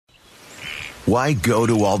Why go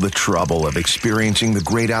to all the trouble of experiencing the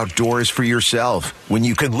great outdoors for yourself when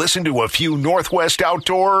you can listen to a few Northwest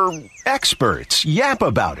outdoor experts yap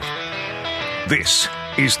about it? This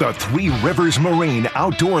is the Three Rivers Marine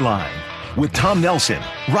Outdoor Line with Tom Nelson,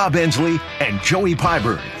 Rob Ensley, and Joey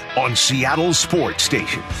Pyburn on Seattle Sports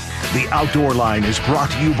Station. The Outdoor Line is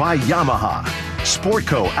brought to you by Yamaha,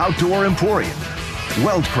 Sportco Outdoor Emporium,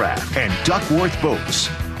 Weldcraft and Duckworth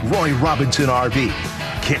Boats, Roy Robinson RV,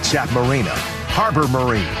 Kitsap Marina, Harbor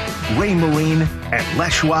Marine, Ray Marine, and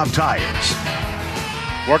Les Schwab Tires.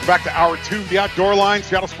 Welcome back to Hour 2 of the Outdoor Line,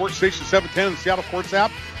 Seattle Sports Station 710 and the Seattle Sports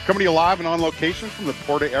app. Coming to you live and on location from the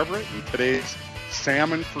Port of Everett in today's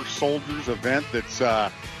Salmon for Soldiers event that's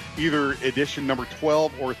either edition number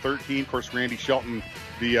 12 or 13. Of course, Randy Shelton,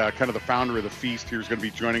 the kind of the founder of the feast here, is going to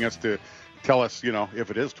be joining us to tell us, you know, if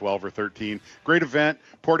it is 12 or 13. Great event.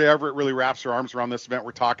 Port of Everett really wraps their arms around this event.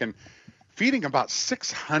 We're talking feeding about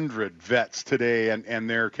 600 vets today and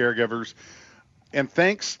their caregivers. And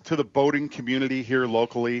thanks to the boating community here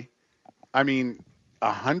locally, I mean,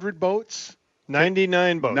 100 boats?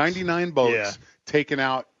 99 boats. 99 boats, yeah. Taking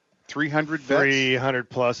out 300 vets. 300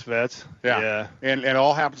 plus vets. Yeah. And it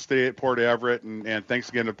all happens today at Port Everett. And thanks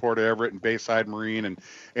again to Port Everett and Bayside Marine and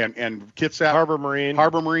Kitsap. Harbor Marine,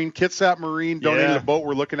 Kitsap Marine donated a boat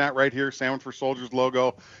we're looking at right here, Salmon for Soldiers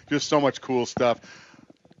logo. Just so much cool stuff.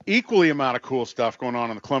 Equally amount of cool stuff going on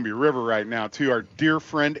the Columbia River right now, too. Our dear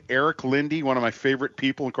friend Eric Lindy, one of my favorite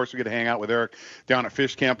people. Of course, we get to hang out with Eric down at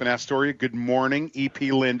Fish Camp in Astoria. Good morning, EP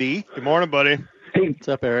Lindy. Good morning, buddy. Hey, what's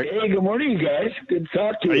up, Eric? Hey, good morning, you guys. Good to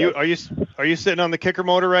talk to you. Are you sitting on the kicker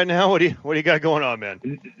motor right now? What do you got going on, man?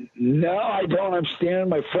 No, I don't. I'm standing in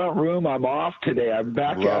my front room. I'm off today. I'm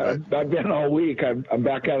back out. I've been all week. I'm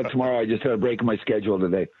back out tomorrow. I just had a break in my schedule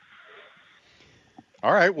today.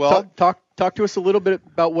 All right. Well, talk to us a little bit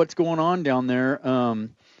about what's going on down there.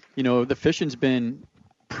 You know, the fishing's been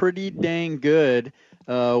pretty dang good.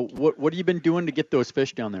 What have you been doing to get those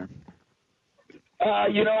fish down there?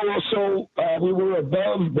 We were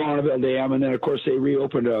above Bonneville Dam, and then, of course, they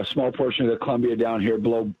reopened a small portion of the Columbia down here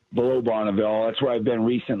below Bonneville. That's where I've been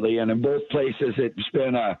recently, and in both places it's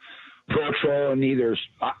been a pro troll, and either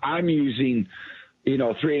I'm using,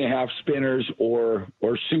 3.5 spinners or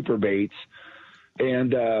super baits.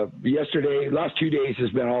 And last 2 days has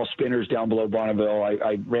been all spinners down below Bonneville.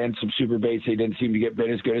 I ran some super baits. They didn't seem to get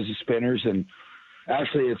bit as good as the spinners, and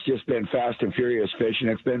actually it's just been fast and furious fishing.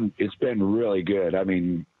 It's been really good. I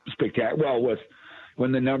mean, spectacular. Well,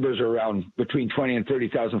 when the numbers are around between 20 and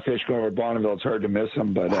 30,000 fish going over Bonneville, it's hard to miss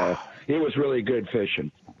them. But it was really good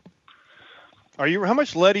fishing. How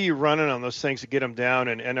much lead are you running on those things to get them down?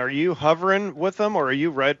 And are you hovering with them, or are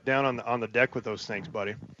you right down on the deck with those things,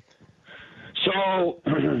 buddy? So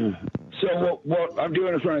what I'm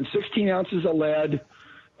doing is running 16 ounces of lead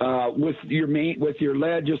with your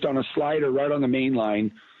lead just on a slider right on the main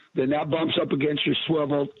line. Then that bumps up against your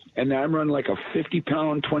swivel, and then I'm running like a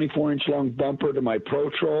 50-pound, 24-inch long bumper to my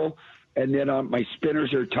Pro Troll, and then my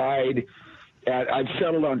spinners are tied I've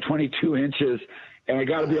settled on 22 inches, and I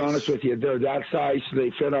got to be honest with you, they're that size, so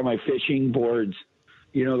they fit on my fishing boards.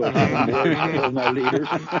 Those boards for my leaders.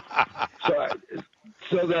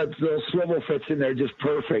 So that the swivel fits in there just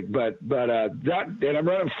perfect. But and I'm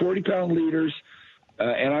running 40-pound leaders,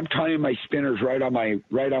 and I'm tying my spinners right on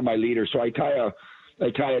my leader. So I tie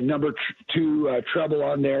a number 2 treble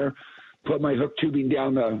on there, put my hook tubing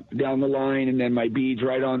down the line, and then my beads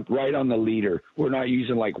right on the leader. We're not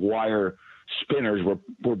using like wire spinners.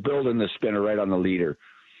 We're building the spinner right on the leader.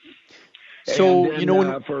 So then,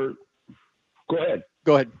 go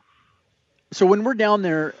ahead. So when we're down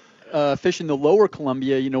there fishing the lower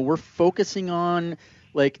Columbia, we're focusing on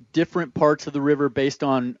like different parts of the river based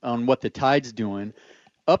on what the tide's doing.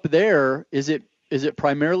 Up there, is it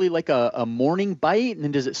primarily like a morning bite, and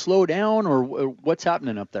then does it slow down, or what's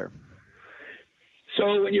happening up there?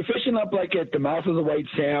 So when you're fishing up like at the mouth of the White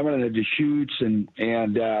Salmon and the Deschutes, and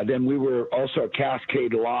then we were also at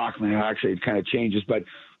Cascade Lock, and actually it kind of changes, but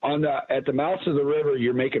at the mouths of the river,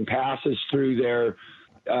 you're making passes through there.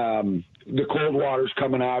 The cold water's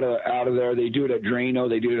coming out of there. They do it at Drano.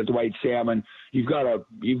 They do it at the White Salmon. You've got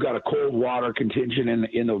a cold water contingent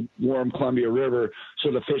in the warm Columbia River,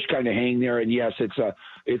 so the fish kind of hang there. And yes,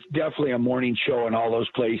 it's definitely a morning show in all those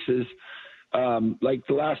places. Like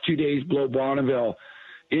the last 2 days below Bonneville,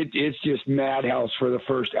 it's just madhouse for the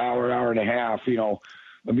first hour and a half.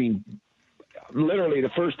 I mean, literally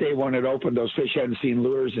the first day when it opened, those fish hadn't seen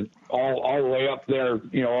lures and all the way up there,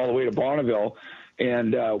 all the way to Bonneville.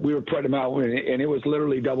 And we were putting them out, and it was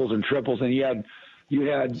literally doubles and triples. And you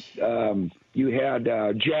had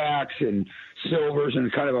jacks and silvers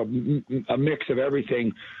and kind of a mix of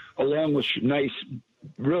everything, along with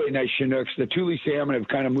really nice Chinooks. The Thule salmon have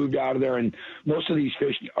kind of moved out of there, and most of these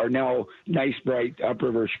fish are now nice, bright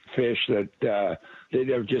upriver fish that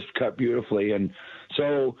they've just cut beautifully. And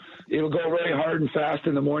so it'll go really hard and fast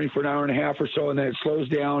in the morning for an hour and a half or so, and then it slows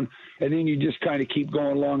down, and then you just kind of keep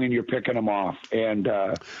going along and you're picking them off. And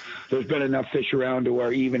there's been enough fish around to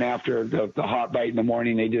where even after the hot bite in the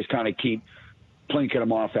morning, they just kind of keep plinking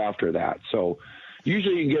them off after that. So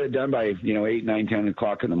usually you can get it done by 8, 9, 10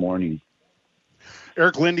 o'clock in the morning.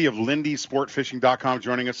 Eric Lindy of LindySportFishing.com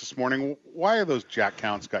joining us this morning. Why are those jack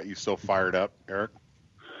counts got you so fired up, Eric?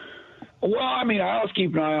 Well, I mean, I always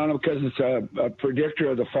keep an eye on them because it's a predictor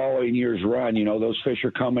of the following year's run. Those fish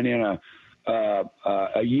are coming in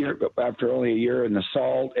a year after only a year in the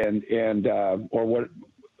salt, and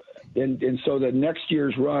so the next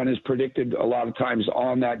year's run is predicted a lot of times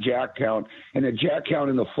on that jack count, and the jack count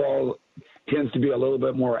in the fall tends to be a little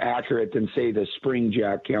bit more accurate than, say, the spring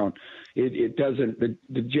jack count. It doesn't,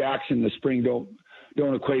 the jacks in the spring don't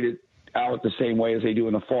equate it out the same way as they do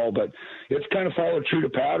in the fall, but it's kind of followed true to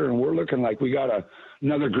pattern. We're looking like we got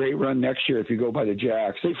another great run next year if you go by the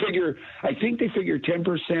jacks. I think they figure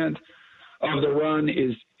 10% of the run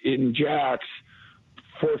is in jacks,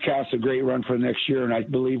 forecast a great run for next year, and I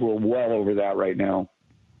believe we're well over that right now.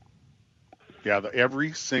 Yeah,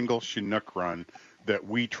 every single Chinook run that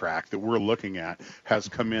we track, that we're looking at, has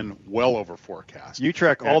come in well over forecast. You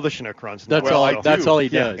track all the Chinook runs. That's all he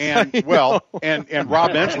does. And and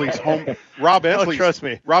Rob Ensley's home. Trust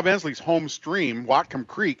me. Rob Ensley's home stream, Whatcom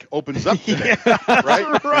Creek, opens up today,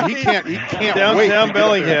 right? Right. He can't wait. Down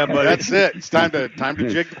Bellingham, buddy. That's it. It's time to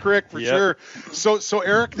jig the creek for sure. So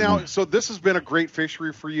Eric, now, so this has been a great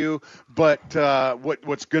fishery for you, but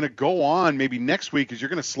what's going to go on maybe next week is you're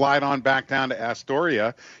going to slide on back down to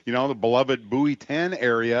Astoria, the beloved Bowie 10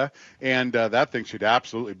 area, and that thing should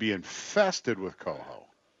absolutely be infested with coho.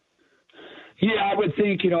 Yeah, I would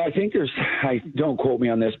think, I think don't quote me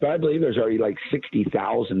on this, but I believe there's already like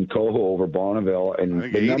 60,000 coho over Bonneville,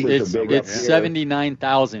 and the numbers are big. It's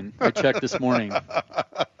 79,000. I checked this morning.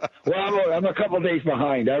 Well, I'm a couple of days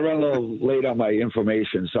behind. I run a little late on my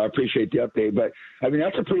information, so I appreciate the update. But, I mean,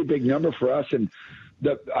 that's a pretty big number for us. And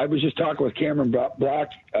I was just talking with Cameron Black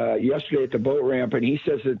yesterday at the boat ramp, and he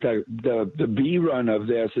says that the B run of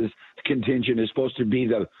this contingent is supposed to be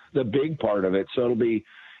the big part of it. So it'll be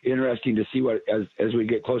interesting to see what as we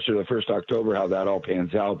get closer to the 1st October how that all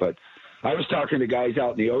pans out. But I was talking to guys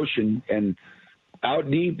out in the ocean, and out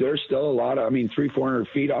deep there's still a lot of 300-400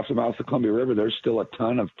 feet off the mouth of the Columbia River, there's still a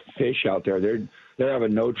ton of fish out there. They're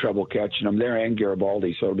having no trouble catching them there, and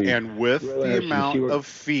Garibaldi. So it'll be and with really the amount of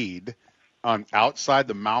feed on outside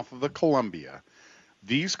the mouth of the Columbia,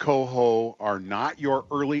 these coho are not your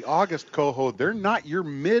early August coho. They're not your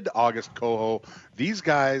mid-August coho. These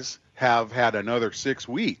guys have had another 6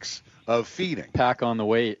 weeks of feeding. Pack on the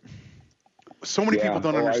weight. So many people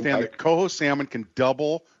don't understand that coho salmon can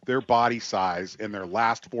double their body size in their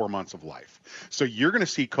last 4 months of life. So you're going to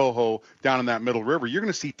see coho down in that middle river. You're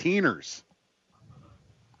going to see teeners.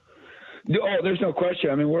 Oh, there's no question.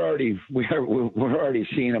 I mean, we're already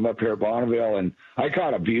seeing them up here at Bonneville, and I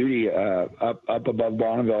caught a beauty up above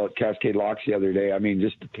Bonneville at Cascade Locks the other day. I mean,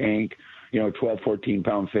 just a tank, 12,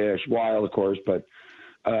 14-pound fish, wild, of course, but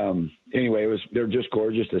anyway, they're just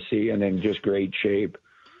gorgeous to see, and in just great shape.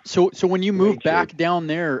 So when you move back down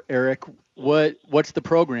there, Eric, what's the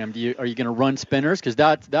program? Are you going to run spinners? Because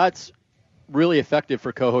that's really effective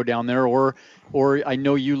for coho down there, or I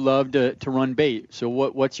know you love to run bait. So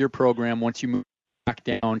what's your program once you move back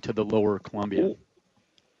down to the lower Columbia?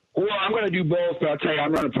 Well, I'm going to do both, but I'll tell you,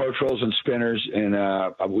 I'm running pro trolls and spinners, and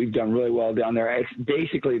we've done really well down there. It's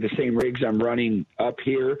basically the same rigs I'm running up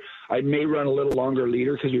here. I may run a little longer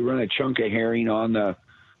leader because we run a chunk of herring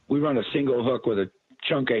we run a single hook with a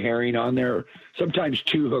chunk of herring on there, sometimes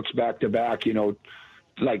 2 hooks back to back,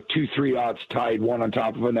 like 2 3/0 tied one on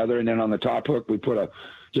top of another, and then on the top hook we put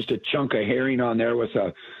just a chunk of herring on there with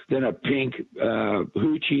then a pink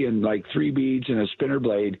hoochie and like 3 beads and a spinner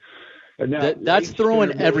blade. And that's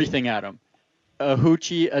throwing everything at them. A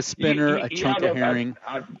hoochie, a spinner, a chunk of herring.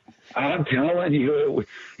 I'm telling you,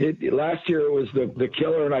 last year it was the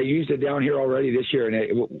killer, and I used it down here already this year.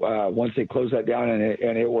 And once they close that down, and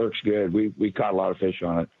it works good. We caught a lot of fish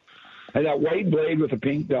on it. And that white blade with a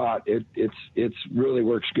pink dot, it's really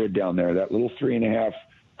works good down there. That little 3.5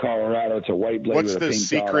 Colorado, it's a white blade with a pink dot on it. What's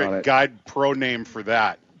the secret guide pro name for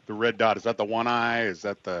that? The red dot, is that the one eye? Is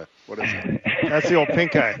that What is it? That's the old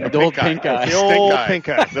pink eye. The old pink eye. The old pink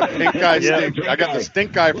eye. The pink eye Yeah. stink. I got the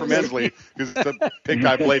stink eye from Ensley because it's a pink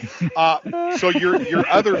eye blade. So your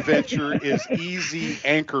other venture is Easy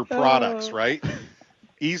Anchor Products, right?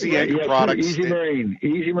 Easy Anchor Products. Easy Marine.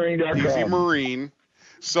 EasyMarine.com. Easy Marine.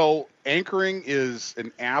 So anchoring is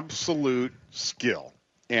an absolute skill,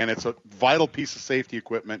 and it's a vital piece of safety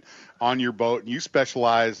equipment on your boat. And you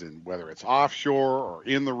specialize in whether it's offshore or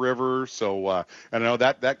in the river. So I know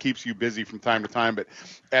that keeps you busy from time to time. But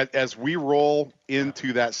as we roll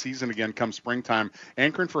into that season again, come springtime,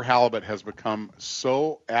 anchoring for halibut has become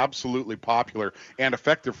so absolutely popular and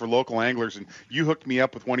effective for local anglers. And you hooked me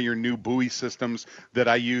up with one of your new buoy systems that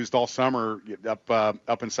I used all summer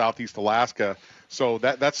up in Southeast Alaska. So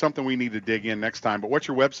that's something we need to dig in next time. But what's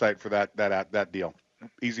your website for that deal?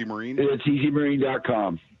 Easy Marine? It's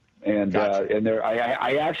EasyMarine.com. And Gotcha. and there,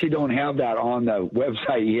 I actually don't have that on the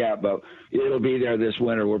website yet, but it'll be there this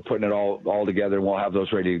winter. We're putting it all together, and we'll have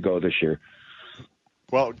those ready to go this year.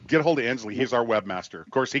 Well, get a hold of Ensley. He's our webmaster.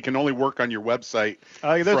 Of course, he can only work on your website.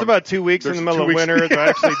 There's about 2 weeks in the middle of winter to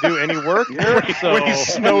actually do any work there. So when he's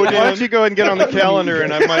snowed why don't in. you go ahead and get on the calendar,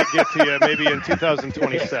 and I might get to you maybe in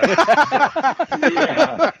 2027.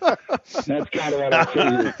 Yeah, that's kind of what I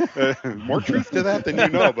figured. More truth to that than you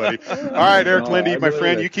know, buddy. All right, Eric No, Lindy, I my believe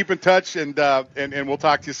friend, it. you keep in touch, and we'll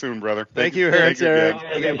talk to you soon, brother. Thank you, Eric. Thank you, Eric.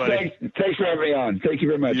 Greg. Okay, buddy. Thanks for having me on. Thank you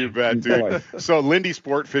very much. You bet, Bye-bye. dude. So,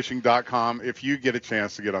 LindySportFishing.com. If you get a chance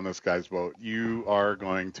to get on this guy's boat, you are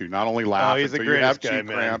going to not only laugh he's the until you have greatest guy, cheek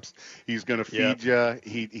man. cramps. He's going to feed you.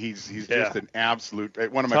 He's just an absolute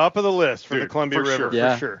one of my Top of the list for Dude, the Columbia for River, sure.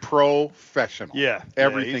 Yeah. for sure. professional. Yeah.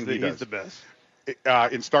 Everything he's he does. He's the best.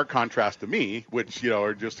 In stark contrast to me, which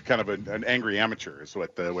are just kind of an angry amateur, is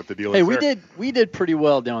what the deal Hey, is. we did pretty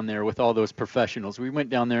well down there with all those professionals. We went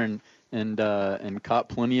down there and caught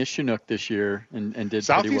plenty of Chinook this year and did pretty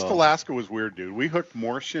Southeast well. Alaska was weird, dude. We hooked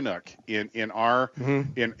more Chinook in our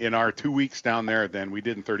 2 weeks down there than we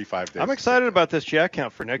did in 35 days. I'm excited about this jack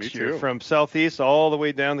count for next Me year, too. from southeast all the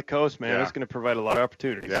way down the coast, man. Yeah. It's going to provide a lot of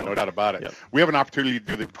opportunities. Yeah, no doubt about it. Yep. We have an opportunity to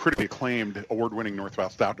do the critically acclaimed, award-winning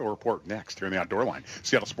Northwest Outdoor Report next here in the Outdoor Line,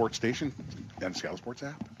 Seattle Sports Station and Seattle Sports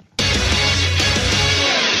app.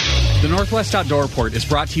 The Northwest Outdoor Report is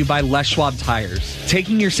brought to you by Les Schwab Tires,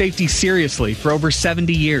 taking your safety seriously for over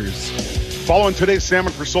 70 years. Following today's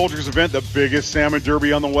Salmon for Soldiers event, the biggest salmon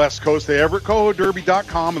derby on the West Coast, the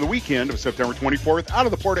EverettCohoDerby.com on the weekend of September 24th out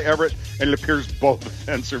of the Port of Everett, and it appears both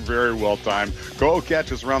events are very well timed. Coho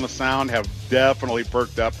catches around the Sound have definitely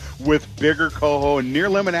perked up with bigger coho and near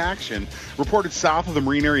limit action reported south of the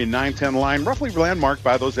Marine Area 910 line, roughly landmarked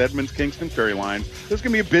by those Edmonds-Kingston ferry lines. There's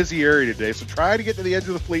going to be a busy area today, so try to get to the edge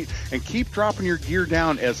of the fleet and keep dropping your gear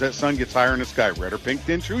down as that sun gets higher in the sky. Red or pink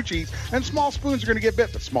dinchuchis and small spoons are going to get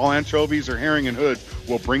bit, but small anchovies or herring and hoods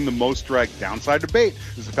will bring the most strike. Downside to bait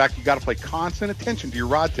is the fact you got to pay constant attention to your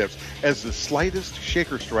rod tips, as the slightest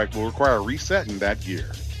shaker strike will require a reset in that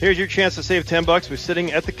gear. Here's your chance to save $10 by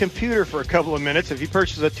sitting at the computer for a couple of minutes. If you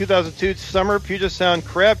purchase a 2002 Summer Puget Sound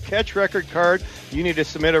Crab Catch Record card, you need to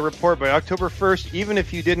submit a report by October 1st, even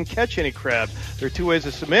if you didn't catch any crab. There are two ways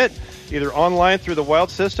to submit, either online through the Wild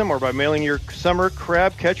System or by mailing your Summer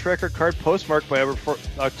Crab Catch Record card postmarked by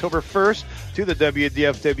October 1st to the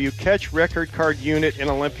WDFW Catch Record Card Unit in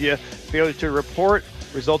Olympia. Failure to report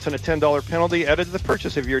results in a $10 penalty added to the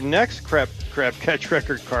purchase of your next crab catch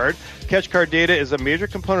record card. Catch card data is a major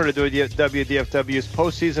component of WDFW's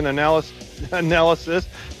postseason analysis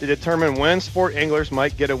to determine when sport anglers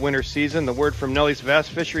might get a winter season. The word from Nellie's Vast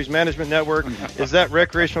Fisheries Management Network is that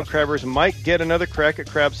recreational crabbers might get another crack at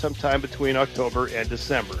crabs sometime between October and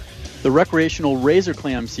December. The recreational razor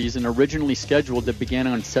clam season, originally scheduled to begin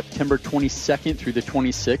on September 22nd through the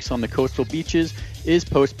 26th on the coastal beaches, is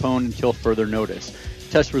postponed until further notice.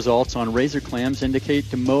 Test results on razor clams indicate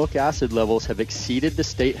domoic acid levels have exceeded the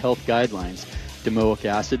state health guidelines. Domoic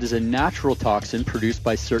acid is a natural toxin produced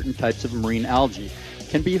by certain types of marine algae. It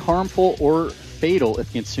can be harmful or fatal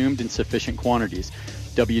if consumed in sufficient quantities.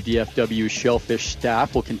 WDFW shellfish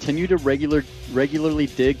staff will continue to regularly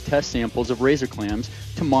dig test samples of razor clams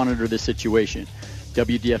to monitor the situation.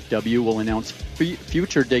 WDFW will announce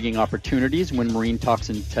future digging opportunities when marine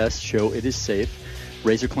toxin tests show it is safe.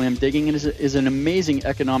 Razor clam digging is an amazing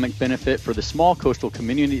economic benefit for the small coastal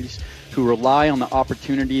communities who rely on the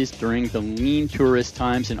opportunities during the lean tourist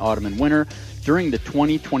times in autumn and winter. During the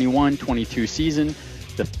 2021-22 season,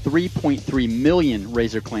 the 3.3 million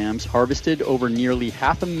razor clams harvested over nearly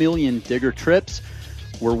 500,000 digger trips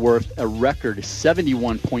were worth a record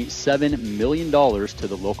 $71.7 million to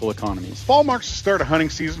the local economies. Fall marks the start of hunting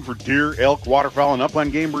season for deer, elk, waterfowl, and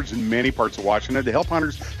upland game birds in many parts of Washington. To help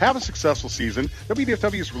hunters have a successful season,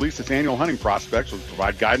 WDFW has released its annual hunting prospects, which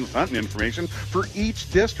provide guidance, hunting information for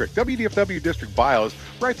each district. WDFW District Bios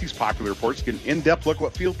write these popular reports to get an in-depth look at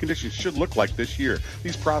what field conditions should look like this year.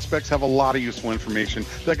 These prospects have a lot of useful information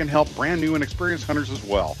that can help brand new and experienced hunters as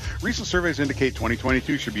well. Recent surveys indicate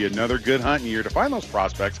 2022 should be another good hunting year. To find those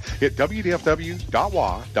prospects, hit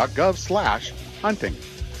wdfw.wa.gov/hunting.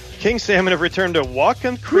 King salmon have returned to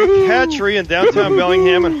Whatcom Creek Hatchery in downtown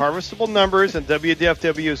Bellingham in harvestable numbers, and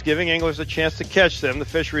WDFW is giving anglers a chance to catch them. The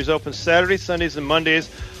fishery is open Saturdays, Sundays, and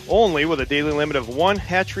Mondays only, with a daily limit of 1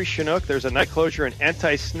 hatchery Chinook. There's a night closure and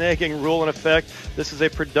anti-snagging rule in effect. This is a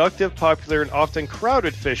productive, popular, and often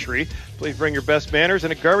crowded fishery. Please bring your best manners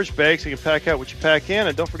in a garbage bag so you can pack out what you pack in,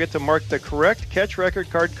 and don't forget to mark the correct catch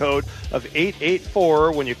record card code of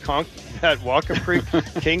 884 when you conk that Whatcom Creek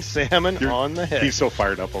King salmon on the head. He's so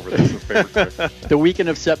fired up over this. The weekend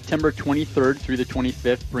of September 23rd through the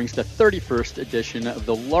 25th brings the 31st edition of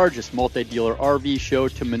the largest multi-dealer RV show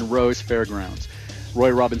to Monroe's Fairgrounds.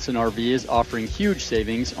 Roy Robinson RV is offering huge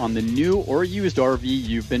savings on the new or used RV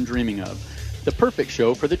you've been dreaming of. The perfect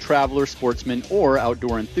show for the traveler, sportsman, or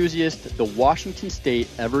outdoor enthusiast, the Washington State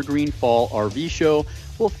Evergreen Fall RV Show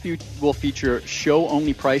will feature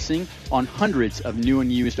show-only pricing on hundreds of new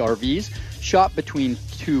and used RVs. Shop between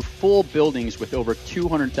 2 full buildings with over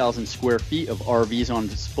 200,000 square feet of RVs on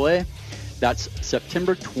display. That's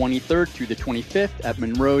September 23rd through the 25th at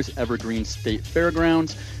Monroe's Evergreen State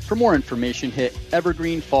Fairgrounds. For more information, hit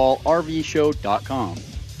evergreenfallrvshow.com.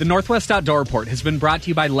 The Northwest Outdoor Report has been brought to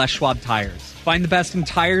you by Les Schwab Tires. Find the best in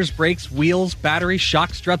tires, brakes, wheels, batteries,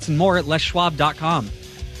 shock struts, and more at leschwab.com.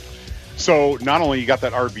 So not only you got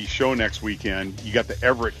that RV show next weekend, you got the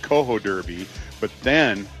Everett Coho Derby, but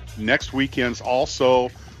then next weekend's also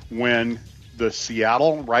when the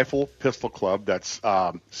Seattle Rifle Pistol Club, that's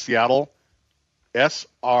Seattle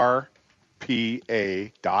SRPA.org,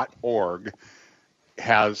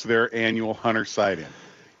 has their annual hunter sight-in.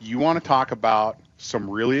 You want to talk about some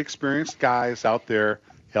really experienced guys out there,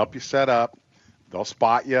 help you set up. They'll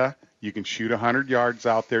spot you. You can shoot 100 yards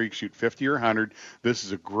out there. You can shoot 50 or 100. This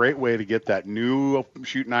is a great way to get that new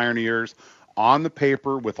shooting iron ears on the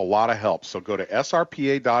paper with a lot of help. So go to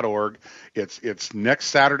srpa.org. It's next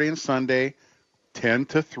Saturday and Sunday, 10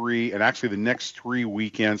 to 3, and actually the next 3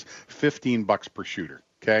 weekends, $15 per shooter.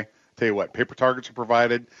 Okay? Tell you what, paper targets are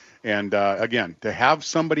provided. And again, to have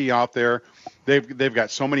somebody out there, they've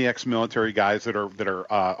got so many ex-military guys that are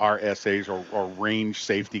RSAs or range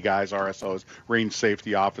safety guys, RSOs, range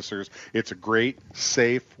safety officers. It's a great,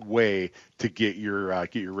 safe way to get your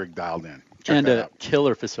rig dialed in. And a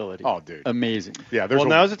killer facility. Oh, dude. Amazing. Yeah. Well,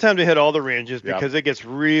 now's the time to hit all the ranges because it gets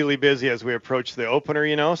really busy as we approach the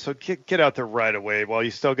opener, So get out there right away while you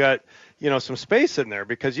still got, some space in there,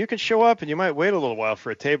 because you can show up and you might wait a little while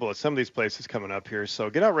for a table at some of these places coming up here.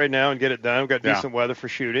 So get out right now and get it done. We've got decent weather for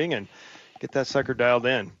shooting, and get that sucker dialed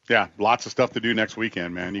in. Yeah, lots of stuff to do next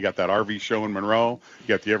weekend, man. You got that RV show in Monroe. You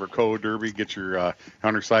got the Everett Coho Derby. Get your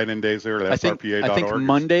hunter sight-in days there at SRPA.org. I think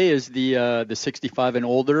Monday is the 65 and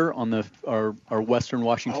older on our Western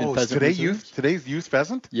Washington pheasant. Today's youth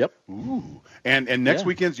pheasant? Yep. Ooh. And next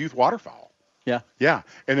weekend's youth waterfowl. Yeah. Yeah.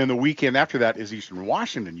 And then the weekend after that is Eastern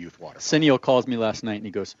Washington youth waterfowl. Senio calls me last night and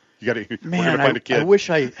he goes, we're gonna man, find a kid. I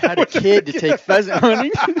wish I had a kid to take pheasant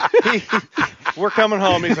hunting. We're coming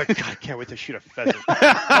home. He's like, God, I can't wait to shoot a pheasant.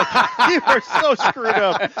 You are so screwed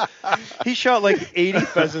up. He shot like 80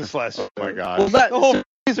 pheasants last year. Oh, my God. Well, the whole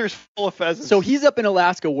freezer's full of pheasants. So he's up in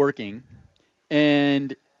Alaska working,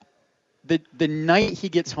 and the night he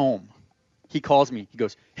gets home, he calls me. He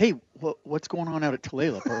goes, hey, what's going on out at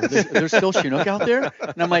Tulalip? Are there still Chinook out there?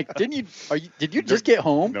 And I'm like, did you just get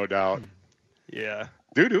home? No doubt. Yeah.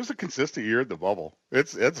 Dude, it was a consistent year at the bubble.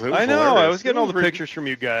 It was I know. Hilarious. I was getting all the pictures from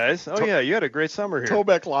you guys. Oh, yeah. You had a great summer here.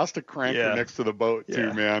 Tobeck lost a cranker next to the boat,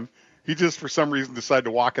 too, man. He just, for some reason, decided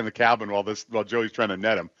to walk in the cabin while Joey's trying to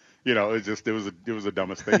net him. It was the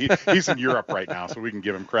dumbest thing. He's in Europe right now, so we can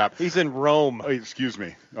give him crap. He's in Rome. Oh, excuse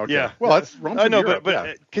me. Okay. Yeah. Well, that's Rome. I know, Europe,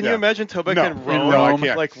 but can you imagine Tobeck in Rome? No, I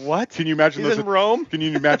can't. Like what? Can you imagine He's in Rome? Can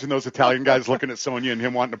you imagine those Italian guys looking at Sonia and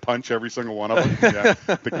him wanting to punch every single one of them? Yeah.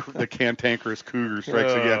 The cantankerous cougar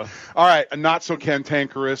strikes again. All right, a not so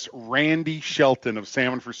cantankerous Randy Shelton of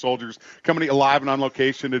Salmon for Soldiers coming alive and on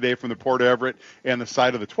location today from the Port of Everett and the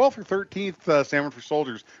site of the 12th or 13th Salmon for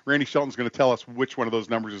Soldiers. Randy Shelton's going to tell us which one of those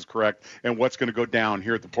numbers is correct and what's going to go down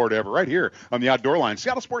here at the Port of Everett, right here on the Outdoor Line,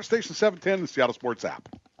 Seattle Sports Station 710 and the Seattle Sports app.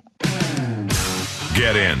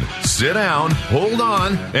 Get in, sit down, hold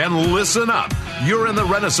on, and listen up. You're in the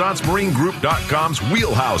RenaissanceMarineGroup.com's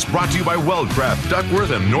wheelhouse, brought to you by Weldcraft, Duckworth,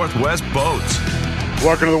 and Northwest Boats.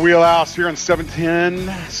 Welcome to the Wheelhouse here on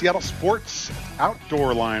 710 Seattle Sports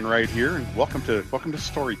Outdoor Line right here, and welcome to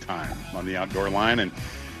Story Time on the Outdoor Line. And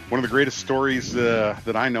one of the greatest stories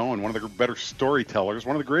that I know, and one of the better storytellers,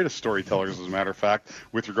 one of the greatest storytellers, as a matter of fact,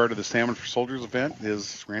 with regard to the Salmon for Soldiers event,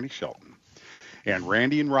 is Randy Shelton. And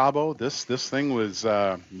Randy and Robbo, this thing was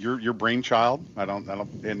your brainchild. I'm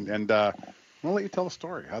gonna let you tell the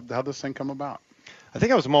story. How'd this thing come about? I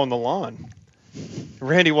think I was mowing the lawn.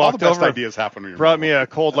 Randy walked over. All the best over, ideas happen when you're brought me a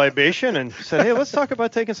cold libation and said, "Hey, let's talk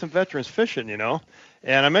about taking some veterans fishing."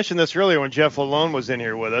 And I mentioned this earlier when Jeff Lalone was in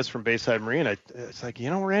here with us from Bayside Marine. It's like,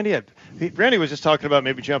 Randy. Randy was just talking about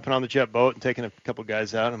maybe jumping on the jet boat and taking a couple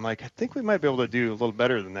guys out. And I'm like, I think we might be able to do a little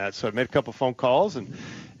better than that. So I made a couple phone calls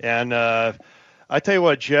and I tell you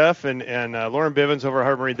what, Jeff and Lauren Bivens over at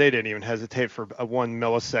Harbor Marine, they didn't even hesitate for a 1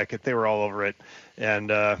 millisecond. They were all over it. And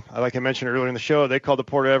like I mentioned earlier in the show, they called the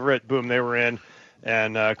Port Everett. Boom, they were in.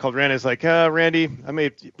 And called Randy. I was like, Randy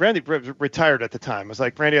retired at the time. I was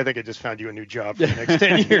like, Randy, I think I just found you a new job for the next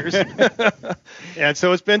 10 years. And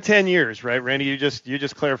so it's been 10 years, right? Randy, you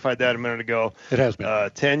just clarified that a minute ago. It has been.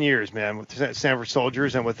 10 years, man, with Salmon for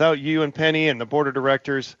Soldiers. And without you and Penny and the board of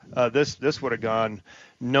directors, this would have gone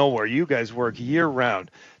nowhere. You guys work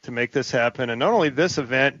year-round to make this happen. And not only this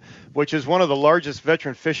event, which is one of the largest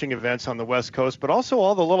veteran fishing events on the West Coast, but also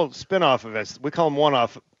all the little spin-off events. We call them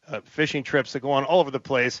one-off fishing trips that go on all over the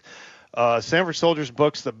place. Salmon for Soldiers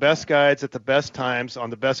books the best guides at the best times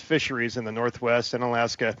on the best fisheries in the Northwest and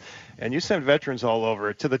Alaska. And you send veterans all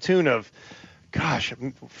over to the tune of,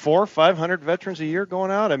 400 or 500 veterans a year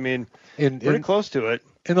going out. I mean, pretty close to it.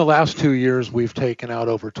 In the last 2 years, we've taken out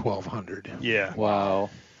over 1,200. Yeah.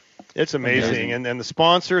 Wow. It's amazing. And the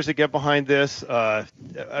sponsors that get behind this,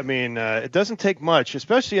 it doesn't take much,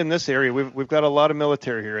 especially in this area. We've got a lot of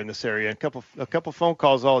military here in this area. A couple phone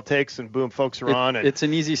calls, all it takes, and boom, folks are on. And it's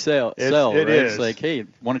an easy sell, it right? Is. It's like, hey,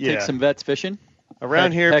 want to take some vets fishing?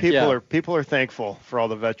 Around here, people are thankful for all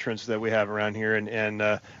the veterans that we have around here.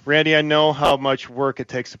 And Randy, I know how much work it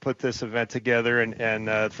takes to put this event together. And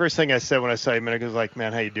the first thing I said when I saw you a minute ago was like,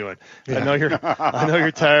 man, how you doing? Yeah. I know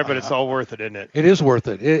you're tired, but it's all worth it, isn't it? It is worth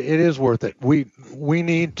it. It is worth it. We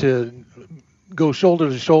need to go shoulder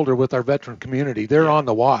to shoulder with our veteran community. They're on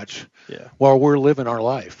the watch while we're living our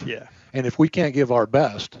life. Yeah. And if we can't give our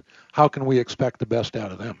best, how can we expect the best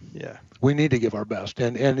out of them? Yeah. We need to give our best.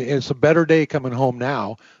 And it's a better day coming home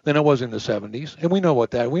now than it was in the 70s. And we know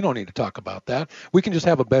we don't need to talk about that. We can just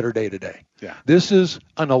have a better day today. Yeah. This is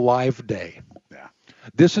an alive day. Yeah.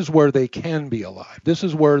 This is where they can be alive. This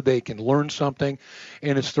is where they can learn something,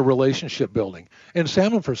 and it's the relationship building. And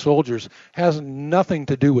Salmon for Soldiers has nothing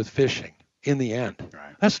to do with fishing in the end.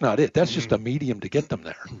 Right. That's not it. That's just a medium to get them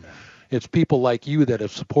there. Yeah. It's people like you that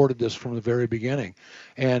have supported this from the very beginning.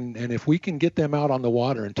 And if we can get them out on the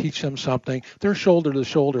water and teach them something, they're shoulder to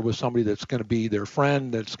shoulder with somebody that's going to be their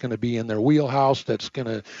friend, that's going to be in their wheelhouse, that's going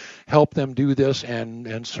to help them do this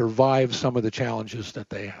and survive some of the challenges that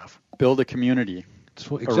they have. Build a community.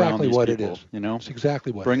 It's exactly what people, it is. It's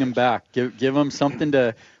exactly what Bring it them is. back. Give them something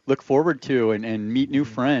to look forward to and meet new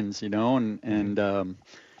friends, and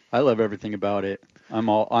I love everything about it. I'm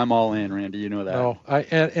all in, Randy. You know that. Oh,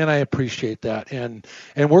 I appreciate that, and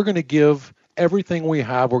we're going to give everything we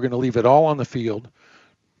have. We're going to leave it all on the field.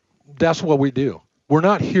 That's what we do. We're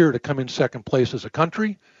not here to come in second place as a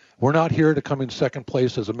country. We're not here to come in second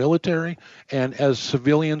place as a military, and as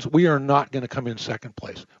civilians, we are not going to come in second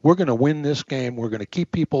place. We're going to win this game. We're going to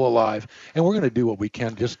keep people alive, and we're going to do what we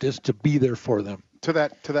can just to be there for them. To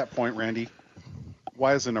that point, Randy,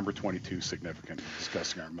 why is the number 22 significant in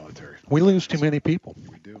discussing our military? We lose too many people.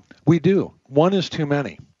 We do. One is too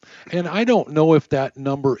many. And I don't know if that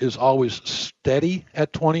number is always steady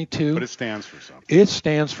at 22. But it stands for something. It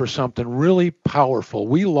stands for something really powerful.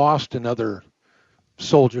 We lost another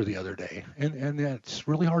soldier the other day, and it's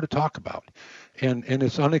really hard to talk about. And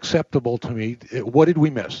it's unacceptable to me. What did we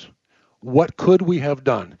miss? What could we have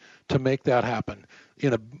done to make that happen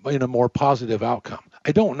in a more positive outcome?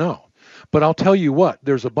 I don't know. But I'll tell you what,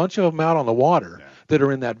 there's a bunch of them out on the water that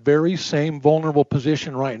are in that very same vulnerable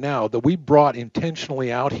position right now that we brought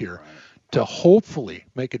intentionally out here to hopefully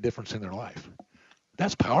make a difference in their life.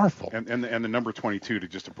 That's powerful. And the number 22,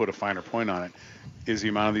 to put a finer point on it, is the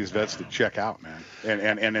amount of these vets that check out, man.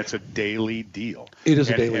 And it's a daily deal. It is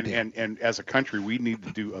a daily deal. And as a country, we need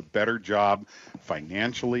to do a better job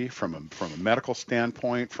financially, from a medical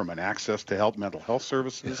standpoint, from an access to mental health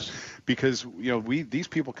services, because these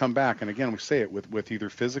people come back, and again we say it with either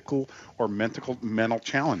physical or mental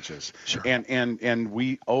challenges. Sure. And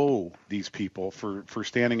we owe these people for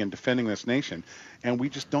standing and defending this nation, and we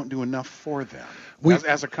just don't do enough for them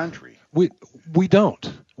as a country. We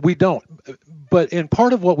don't. But and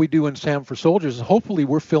part of what we do in Sam for Soldiers is hopefully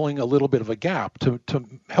we're filling a little bit of a gap to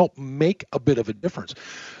help make a bit of a difference.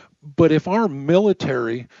 But if our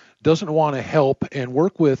military doesn't want to help and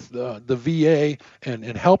work with the VA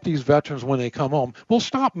and help these veterans when they come home, we'll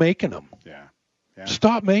stop making them. Yeah.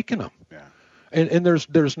 Stop making them. Yeah. And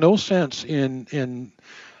there's no sense in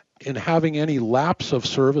having any lapse of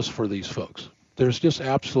service for these folks. There's just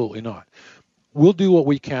absolutely not. We'll do what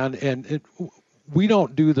we can, and we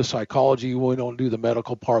don't do the psychology, we don't do the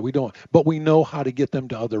medical part, but we know how to get them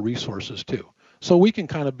to other resources too. So we can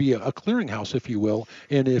kind of be a clearinghouse, if you will,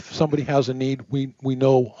 and if somebody has a need, we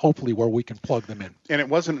know hopefully where we can plug them in. And it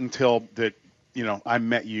wasn't until that I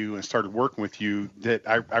met you and started working with you that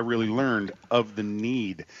I really learned of the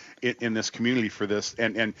need in this community for this,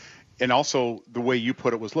 and also the way you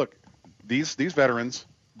put it was, look, these veterans,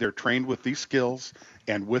 they're trained with these skills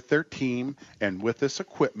and with their team and with this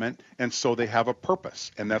equipment, and so they have a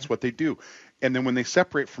purpose, and that's what they do. And then when they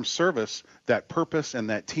separate from service, that purpose and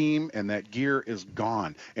that team and that gear is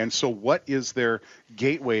gone. And so what is their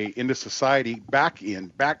gateway into society back?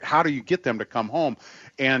 How do you get them to come home?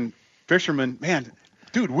 And fishermen, man,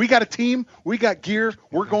 dude, we got a team, we got gear,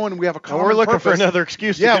 we're going, and we have a common we're looking purpose. for another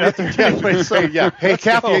excuse to get out there anyway. So Hey,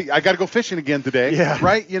 Kathy, I got to go fishing again today. Yeah.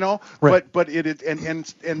 Right? Right. But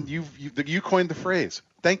and you coined the phrase.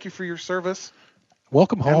 Thank you for your service.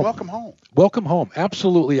 Welcome home. And welcome home. Welcome home.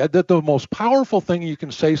 Absolutely. The most powerful thing you can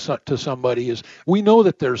say to somebody is, we know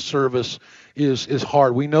that their service is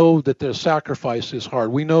hard. We know that their sacrifice is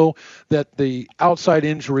hard. We know that the outside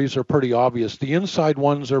injuries are pretty obvious. The inside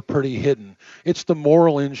ones are pretty hidden. It's the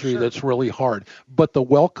moral injury that's really hard. But the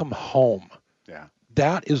welcome home. Yeah.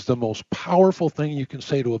 That is the most powerful thing you can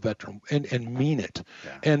say to a veteran, and mean it.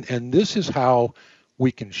 Yeah. And this is how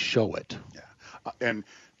we can show it. Yeah. And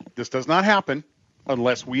this does not happen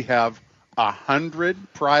unless we have 100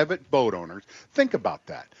 private boat owners. Think about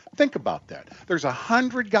that. There's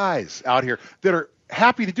 100 guys out here that are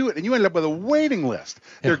happy to do it, and you end up with a waiting list.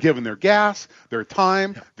 They're giving their gas, their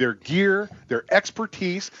time, their gear, their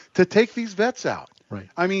expertise to take these vets out. Right.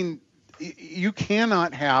 I mean, you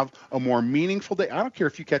cannot have a more meaningful day. I don't care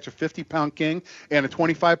if you catch a 50-pound king and a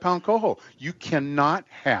 25-pound coho. You cannot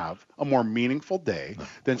have a more meaningful day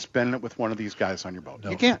than spending it with one of these guys on your boat.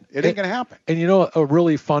 No. You can't. It ain't going to happen. And a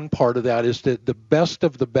really fun part of that is that the best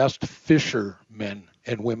of the best fishermen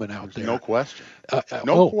and women out there. No question.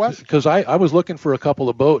 No question. Because I was looking for a couple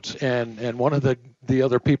of boats, and one of the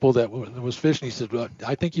other people that was fishing, he said,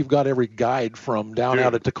 I think you've got every guide from down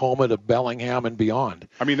out of Tacoma to Bellingham and beyond.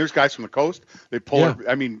 I mean, there's guys from the coast. They pull it.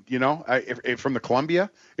 I mean, if from the Columbia,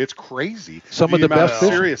 it's crazy. Some of the best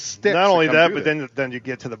serious sticks. Not only that, but then you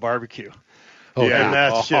get to the barbecue. Oh, yeah. And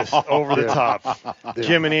that's just over the top.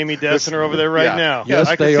 Jim and Amy Desson are over there right now. Yes,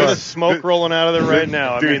 I can they see are. the smoke rolling out of there right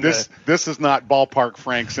now. Dude, this is not ballpark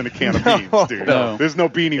Franks and a can of beans, dude. No. There's no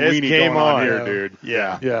beanie weenie going on here, dude.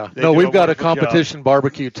 Yeah. No, we've got a competition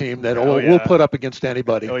barbecue team that we'll put up against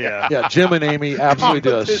anybody. Oh, yeah. Yeah, Jim and Amy absolutely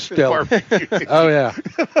do a stellar. Oh,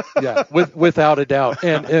 yeah, without a doubt.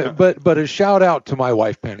 And but a shout out to my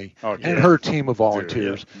wife Penny and her team of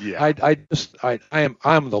volunteers. Dude, yeah.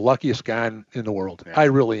 I'm the luckiest guy in the world. Yeah. I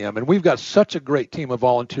really am. And we've got such a great team of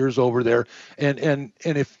volunteers over there. And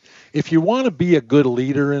if you want to be a good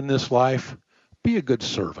leader in this life, be a good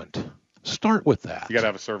servant. Start with that. You got to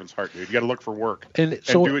have a servant's heart, dude. You got to look for work and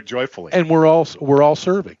do it joyfully. And we're all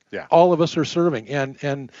serving. Yeah. All of us are serving.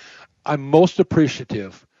 And I'm most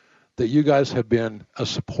appreciative that you guys have been a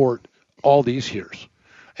support all these years.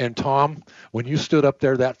 And Tom, when you stood up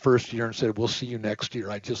there that first year and said, "We'll see you next year,"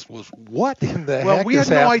 I just was, what in the heck Well, we is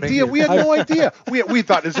had no happening idea. here? We had no idea. We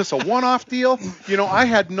thought, is this a one-off deal? I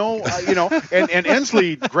had no, and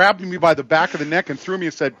Ensley grabbed me by the back of the neck and threw me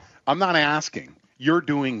and said, "I'm not asking. you're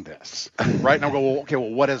doing this, right? And I go, well, okay,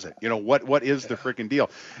 well, what is it? What is the freaking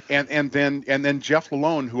deal? And then Jeff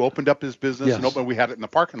Lalone, who opened up his business and we had it in the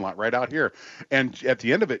parking lot right out here. And at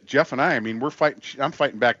the end of it, Jeff and I mean, we're fighting. I'm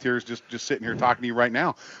fighting back tears just sitting here talking to you right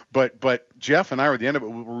now. But Jeff and I, at the end of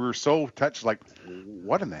it, we were so touched, like,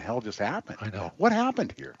 what in the hell just happened? I know. What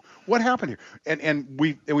happened here? What happened here? And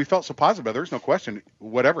we felt so positive about it. There's no question.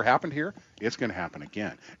 Whatever happened here, it's going to happen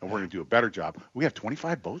again, and we're going to do a better job. We have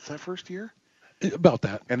 25 boats that first year. About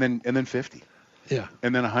that. And then 50. Yeah.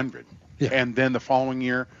 And then 100. Yeah. And then the following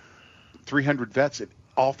year, 300 vets in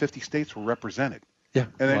all 50 states were represented. Yeah.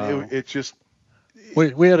 And then it's just we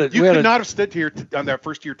could not have stood here on that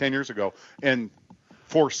first year 10 years ago and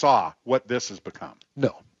foresaw what this has become.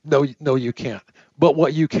 No, you can't. But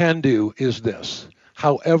what you can do is this.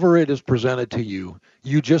 However it is presented to you,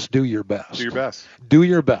 you just do your best. Do your best. Do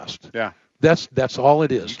your best. Yeah. That's all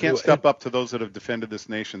it is. You can't step up to those that have defended this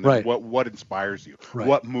nation. Right. What inspires you? Right.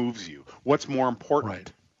 What moves you? What's more important?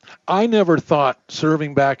 Right. I never thought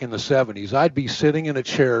serving back in the 70s I'd be sitting in a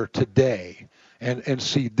chair today and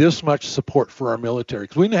see this much support for our military,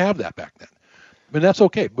 because we didn't have that back then. I mean, that's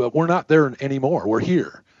okay, but we're not there anymore. We're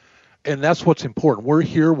here. And that's what's important. We're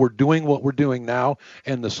here. We're doing what we're doing now,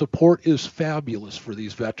 and the support is fabulous for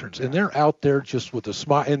these veterans. And they're out there just with a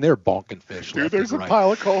smile, and they're bonking fish. Dude, there's a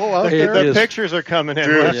pile of coal out there. there. The pictures are coming in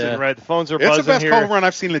left and right. The phones are buzzing here. It's the best coal run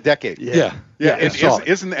I've seen in a decade. Yeah.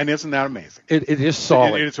 Isn't that amazing? It is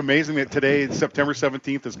solid. It's amazing that today, September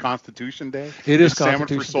 17th, is Constitution Day. It is Salmon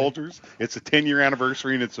Constitution for Soldiers. It's a 10-year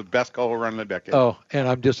anniversary, and it's the best coal run in a decade. Oh, and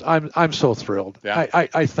I'm so thrilled. Yeah.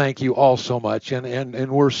 I thank you all so much,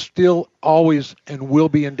 and we're still always and will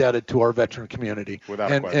be indebted to our veteran community. Without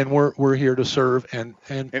a question. And we're here to serve, and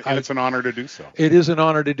it's an honor to do so. It is an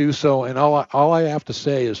honor to do so, and all I have to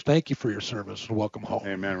say is thank you for your service and welcome home.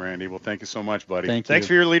 Amen, Randy. Well, thank you so much, buddy. Thanks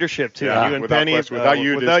for your leadership too. Yeah, you and without Penny. question.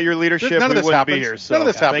 Without your leadership, none of we this wouldn't happens. be here. So None of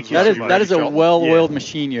this happens. thank you. That is a well-oiled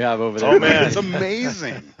machine you have over there. Oh man, it's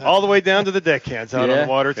amazing. All the way down to the deckhands out on the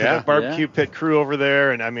water to the barbecue Yeah. pit crew over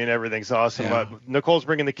there, and I mean everything's awesome. Yeah. Nicole's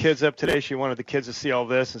bringing the kids up today. She wanted the kids to see all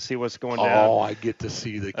this and see what's going down. Oh, I get to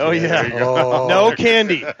see the kids. Oh yeah. Oh. No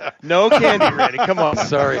candy, Randy. Come on.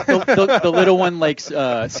 Sorry. The little one likes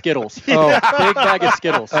Skittles. Oh, big bag of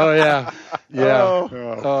Skittles. Oh yeah. Yeah.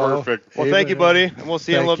 Oh, perfect. Well, thank you, buddy, and we'll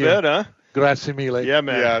see you in a little bit, huh? Grazie mille. Yeah,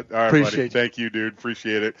 man. Yeah, all right, Appreciate buddy. you. Thank you, dude.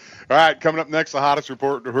 Appreciate it. All right, coming up next, the hottest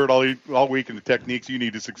report heard all week and the techniques you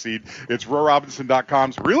need to succeed. It's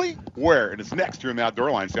RoyRobinson.com's Really? Where? And it's next here in the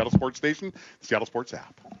Outdoor Line, Seattle Sports Station, the Seattle Sports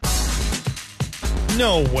app.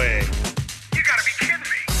 No way. You gotta be kidding me.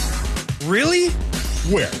 Really?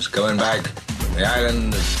 Where? Just coming back from the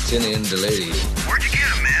island of Tinian to Lady. Where'd you get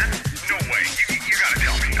him, man? No way. You gotta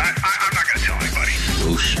tell me. I'm not gonna tell anybody.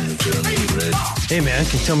 Ocean turning red. Hey, man,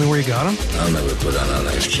 can you tell me where you got them? I'll never put on a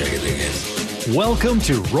nice jacket again. Welcome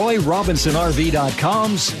to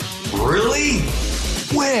RoyRobinsonRV.com's Really?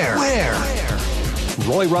 Where?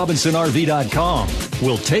 RoyRobinsonRV.com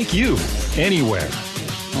will take you anywhere.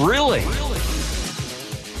 Really?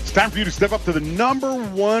 It's time for you to step up to the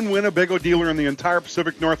 #1 Winnebago dealer in the entire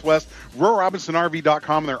Pacific Northwest,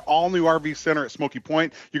 RoyRobinsonRV.com, and their all-new RV center at Smoky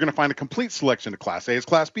Point. You're going to find a complete selection of Class A's,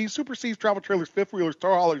 Class B's, Super C's, travel trailers, fifth wheelers,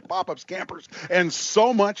 tow haulers, pop-ups, campers, and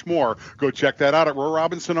so much more. Go check that out at Roy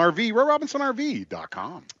Robinson RV,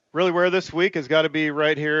 RoyRobinsonRV.com. Really, where this week has got to be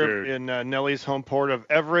right here in Nellie's home port of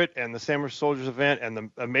Everett and the Salmon for Soldiers event and the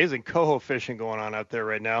amazing coho fishing going on out there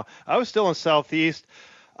right now. I was still in Southeast.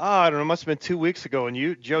 I don't know, it must have been 2 weeks ago. And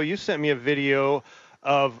you, Joe, you sent me a video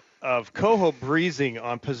of coho breezing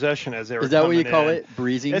on possession as they were Is that what you coming call in. it?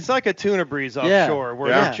 Breezing? It's like a tuna breeze offshore where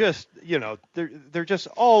they're just, they're just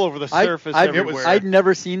all over the surface everywhere. I'd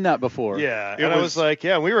never seen that before. Yeah, and I was like,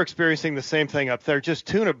 we were experiencing the same thing up there, just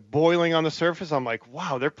tuna boiling on the surface. I'm like,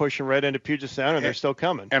 wow, they're pushing right into Puget Sound, and they're still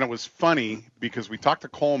coming. And it was funny because we talked to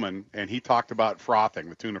Coleman, and he talked about frothing,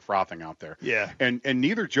 the tuna frothing out there. Yeah. And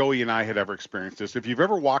neither Joey and I had ever experienced this. If you've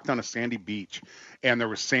ever walked on a sandy beach and there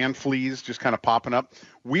was sand fleas just kind of popping up,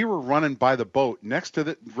 we were running by the boat next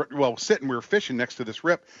to we were fishing next to this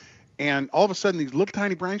rip. And all of a sudden, these little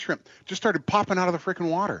tiny brine shrimp just started popping out of the freaking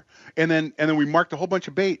water. And then we marked a whole bunch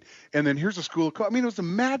of bait. And then here's a school of it was a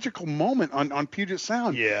magical moment on Puget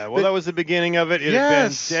Sound. Yeah, well, that was the beginning of it. It had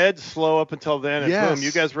been dead slow up until then. And boom,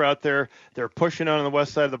 you guys were out there. They're pushing on the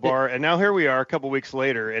west side of the bar. And now here we are a couple weeks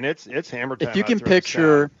later, and it's hammer time. If you can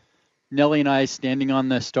picture Nellie and I standing on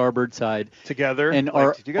the starboard side together, and like,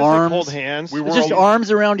 our did you guys arms, hold hands?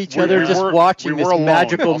 Arms around each other, just watching this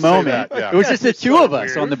magical moment. It was just the two of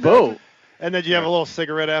us on the boat. And then you have a little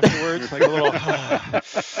cigarette afterwards, like a little.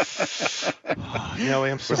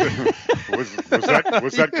 Nelly, I'm sorry. Was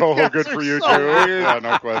that coho good for you too? Yeah,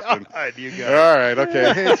 no question. God, you got All right,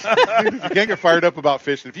 okay. Hey, if you can't get fired up about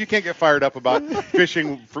fishing, if you can't get fired up about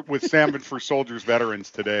fishing with Salmon for Soldiers veterans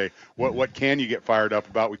today, what can you get fired up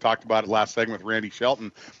about? We talked about it last segment with Randy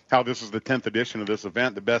Shelton, how this is the 10th edition of this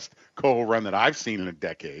event, the best coho run that I've seen in a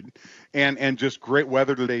decade, and just great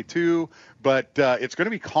weather today too. But it's going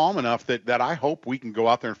to be calm enough that I hope we can go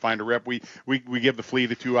out there and find a rep. We give the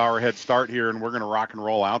fleet a 2-hour head start here, and we're going to rock and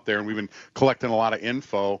roll out there. And we've been collecting a lot of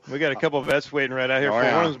info. We got a couple of vets waiting right out here. One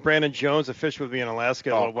of them is Brandon Jones, that fished with me in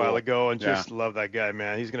Alaska a little while ago, and just love that guy,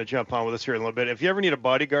 man. He's going to jump on with us here in a little bit. If you ever need a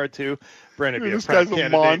bodyguard too, Brandon would be a prime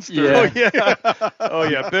candidate. This guy's a monster. Yeah. Oh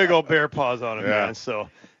yeah, big old bear paws on him, man. So.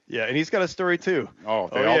 Yeah, and he's got a story too. Oh,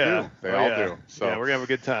 they all do. They all do. So yeah, we're gonna have a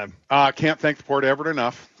good time. Can't thank the Port Everett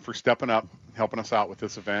enough for stepping up, helping us out with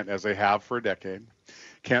this event as they have for a decade.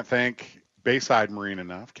 Can't thank Bayside Marine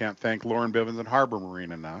enough. Can't thank Lauren Bivens and Harbor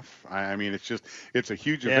Marine enough. I mean, it's a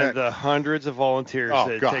huge event. And the hundreds of volunteers that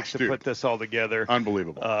it takes to put this all together.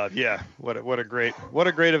 Unbelievable. Yeah, what a great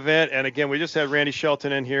event. And again, we just had Randy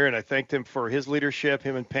Shelton in here, and I thanked him for his leadership.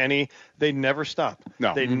 Him and Penny, they never stop.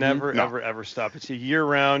 No, they never ever stop. It's a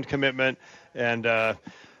year-round commitment, and I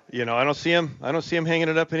don't see him hanging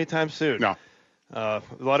it up anytime soon. No. A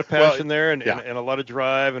lot of passion there, and a lot of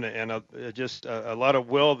drive, and just a lot of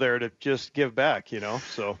will there to just give back,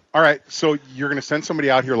 So. All right, so you're going to send somebody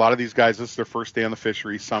out here. A lot of these guys, this is their first day on the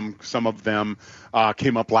fishery. Some of them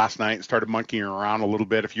came up last night and started monkeying around a little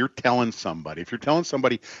bit. If you're telling somebody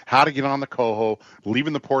how to get on the coho,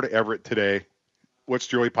 leaving the Port of Everett today, what's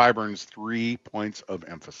Joey Pyburn's 3 points of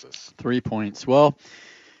emphasis? 3 points. Well,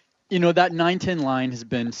 that 9-10 line has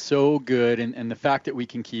been so good, and the fact that we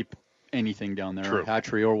can keep anything down there,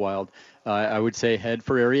 hatchery or wild, I would say head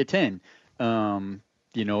for Area 10.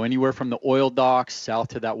 Anywhere from the oil docks south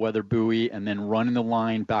to that weather buoy, and then running the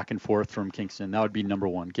line back and forth from Kingston. That would be number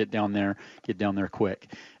one. Get down there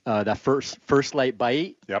quick. That first light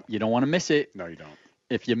bite, you don't want to miss it. No, you don't.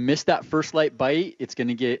 If you miss that first light bite, it's going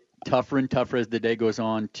to get tougher and tougher as the day goes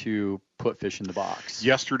on to put fish in the box.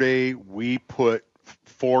 Yesterday, we put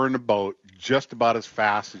 4 in the boat just about as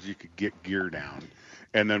fast as you could get gear down.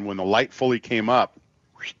 And then when the light fully came up,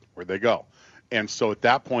 where'd they go? And so at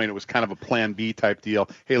that point, it was kind of a plan B type deal.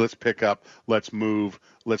 Hey, let's pick up, let's move,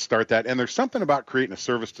 let's start that. And there's something about creating a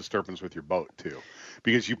service disturbance with your boat, too.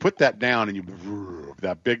 Because you put that down and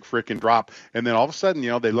that big freaking drop. And then all of a sudden,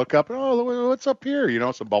 they look up, oh, what's up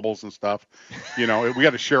here? Some bubbles and stuff. We got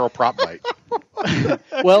a Cheryl prop bite.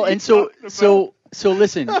 Well, and so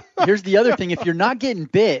listen, here's the other thing. If you're not getting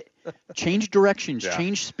bit, change directions,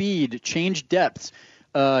 change speed, change depths.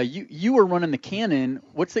 You were running the Cannon.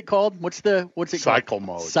 What's it called? What's it Cycle called?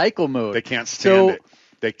 mode. Cycle mode. They can't stand it.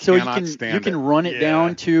 They cannot stand it. You can run it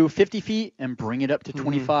down to 50 feet and bring it up to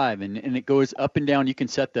 25, and it goes up and down. You can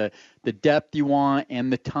set the depth you want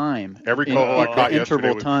and the time. Every coho I caught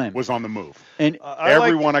yesterday was on the move. And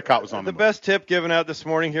every one I caught was on the move. The best tip given out this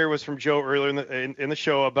morning here was from Joe earlier in the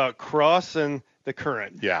show about crossing the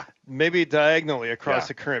current. Yeah. Maybe diagonally across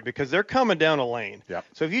the current, because they're coming down a lane. Yep.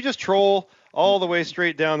 So if you just troll all the way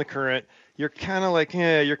straight down the current, you're kind of like,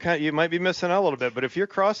 you might be missing out a little bit. But if you're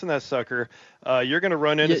crossing that sucker, you're going to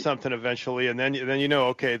run into something eventually, and then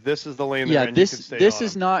okay, this is the lane. Yeah, that this you can stay this on.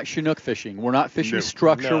 is not Chinook fishing. We're not fishing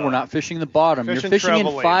structure. No. We're not fishing the bottom. You're fishing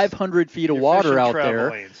in 500 feet of water out there.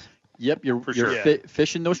 Lanes. Yep, you're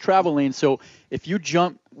fishing those travel lanes. So if you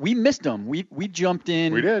jump, we missed them. We jumped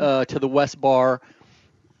in to the west bar,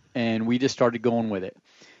 and we just started going with it.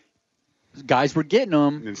 Guys were getting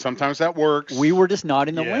them. And sometimes that works. We were just not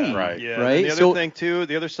in the lane. Right. Yeah. Right. And the other thing, too,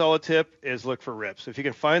 the other solid tip is look for rips. If you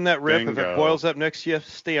can find that rip, if it boils up next to you,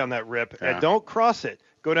 stay on that rip. And don't cross it.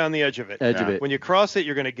 Go down the edge of it. When you cross it,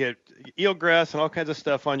 you're going to get eelgrass and all kinds of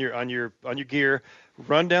stuff on your gear.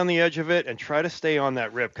 Run down the edge of it and try to stay on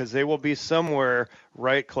that rip, because they will be somewhere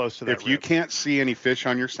right close to that rip. If you can't see any fish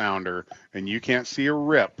on your sounder and you can't see a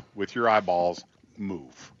rip with your eyeballs,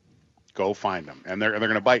 move. Go find them, and they're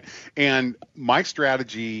going to bite. And my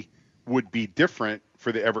strategy would be different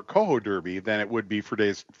for the Everett Coho Derby than it would be for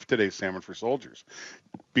today's Salmon for Soldiers,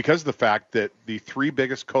 because of the fact that the 3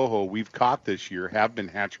 biggest coho we've caught this year have been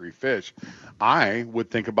hatchery fish. I would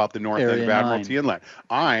think about the north end of Admiralty Inlet.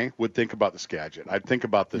 I would think about the Skagit. I'd think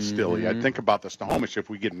about the Stilly. I'd think about the Snohomish if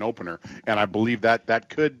we get an opener, and I believe that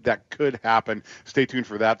could happen. Stay tuned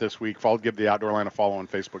for that this week. Give the Outdoor Line a follow on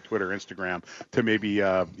Facebook, Twitter, Instagram to maybe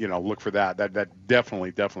look for that. That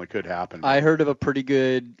definitely could happen. I heard of a pretty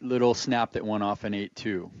good little snap that went off in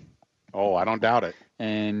 8-2. Oh, I don't doubt it.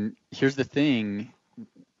 And here's the thing.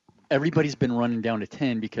 everybody's been running down to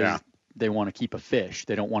 10 because Yeah. they want to keep a fish.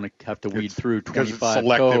 They don't want to have to weed It's through because it's 25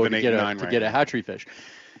 selective code in to 8 get, and a, 9 to right get a now. hatchery fish.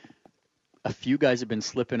 A few guys have been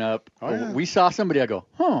slipping up. Oh, yeah. We saw somebody. I go,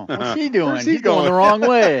 what's he doing? Where's he He's going the going? wrong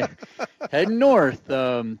way, heading north.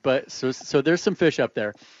 But so there's some fish up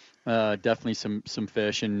there. Definitely some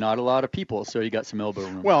fish, and not a lot of people. So you got some elbow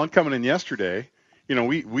room. Well, and coming in yesterday,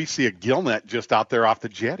 we see a gill net just out there off the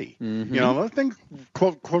jetty. Mm-hmm. Those things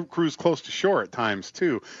cruise close to shore at times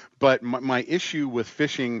too. But my issue with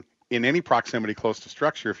fishing in any proximity close to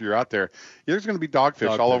structure, if you're out there, there's going to be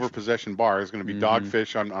dogfish all over Possession Bar. There's going to be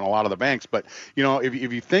dogfish on a lot of the banks. But, if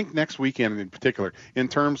you think next weekend in particular, in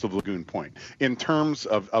terms of Lagoon Point, in terms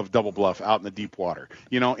of Double Bluff out in the deep water,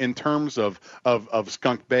 in terms of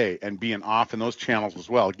Skunk Bay and being off in those channels as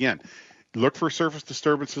well, again, look for surface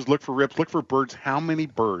disturbances, look for rips, look for birds. How many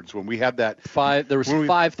birds when we had that? There was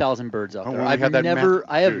 5,000 birds out there. I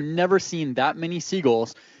have never seen that many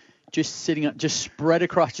seagulls just spread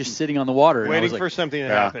across, just sitting on the water. Waiting for something to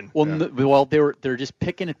happen. Well, they're just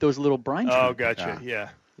picking at those little brine shrimp. Oh, gotcha. Yeah.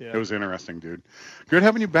 It was interesting, dude. Good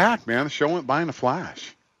having you back, man. The show went by in a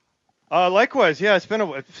flash. Likewise, yeah.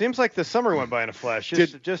 It seems like the summer went by in a flash.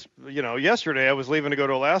 Just yesterday I was leaving to go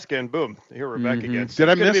to Alaska, and boom, here we're back again. So Did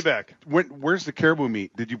I it's good to miss? be back. Where's the caribou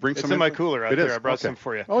meat? Did you bring some? It's in my cooler out It there. is? I brought Okay. some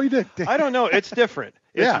for you. Oh, you did. I don't know. It's different.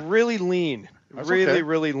 Yeah. It's really lean. That's Really, okay.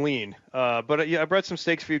 really lean. But I brought some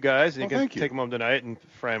steaks for you guys, and you can thank you. take them home tonight and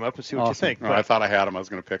fry them up and see what you think. Oh, I thought I had them. I was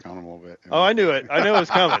going to pick on them a little bit. Oh, I knew it. I knew it was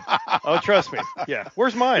coming. Oh, trust me. Yeah.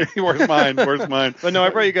 Where's mine? Where's mine? But no, I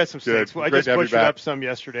brought you guys some steaks. Good. I Great just to have you butchered back. up some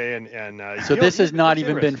yesterday, and So this has not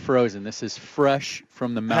even been interesting. frozen. This is fresh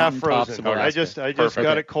from the Half mountaintops frozen. of Alaska. I just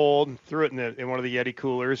got it cold and threw it in one of the Yeti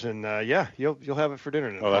coolers, and you'll have it for dinner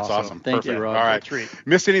tonight. Oh, that's awesome. Thank you, Perfect. Rob. All right. Treat.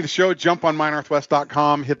 Missed any of the show? Jump on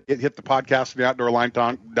mynorthwest.com. Hit the podcast at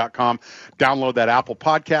theoutdoorline.com. Download that Apple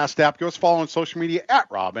Podcast app. Go follow on social media at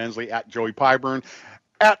Rob Ensley, at Joey Pyburn,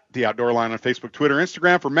 at The Outdoor Line on Facebook, Twitter,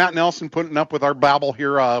 Instagram. For Matt Nelson, putting up with our babble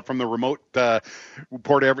here from the remote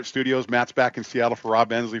Port Everett studios. Matt's back in Seattle. For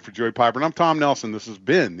Rob Ensley, for Joey Pyburn, I'm Tom Nelson. This has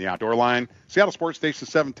been The Outdoor Line, Seattle Sports Station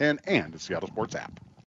 710, and the Seattle Sports app.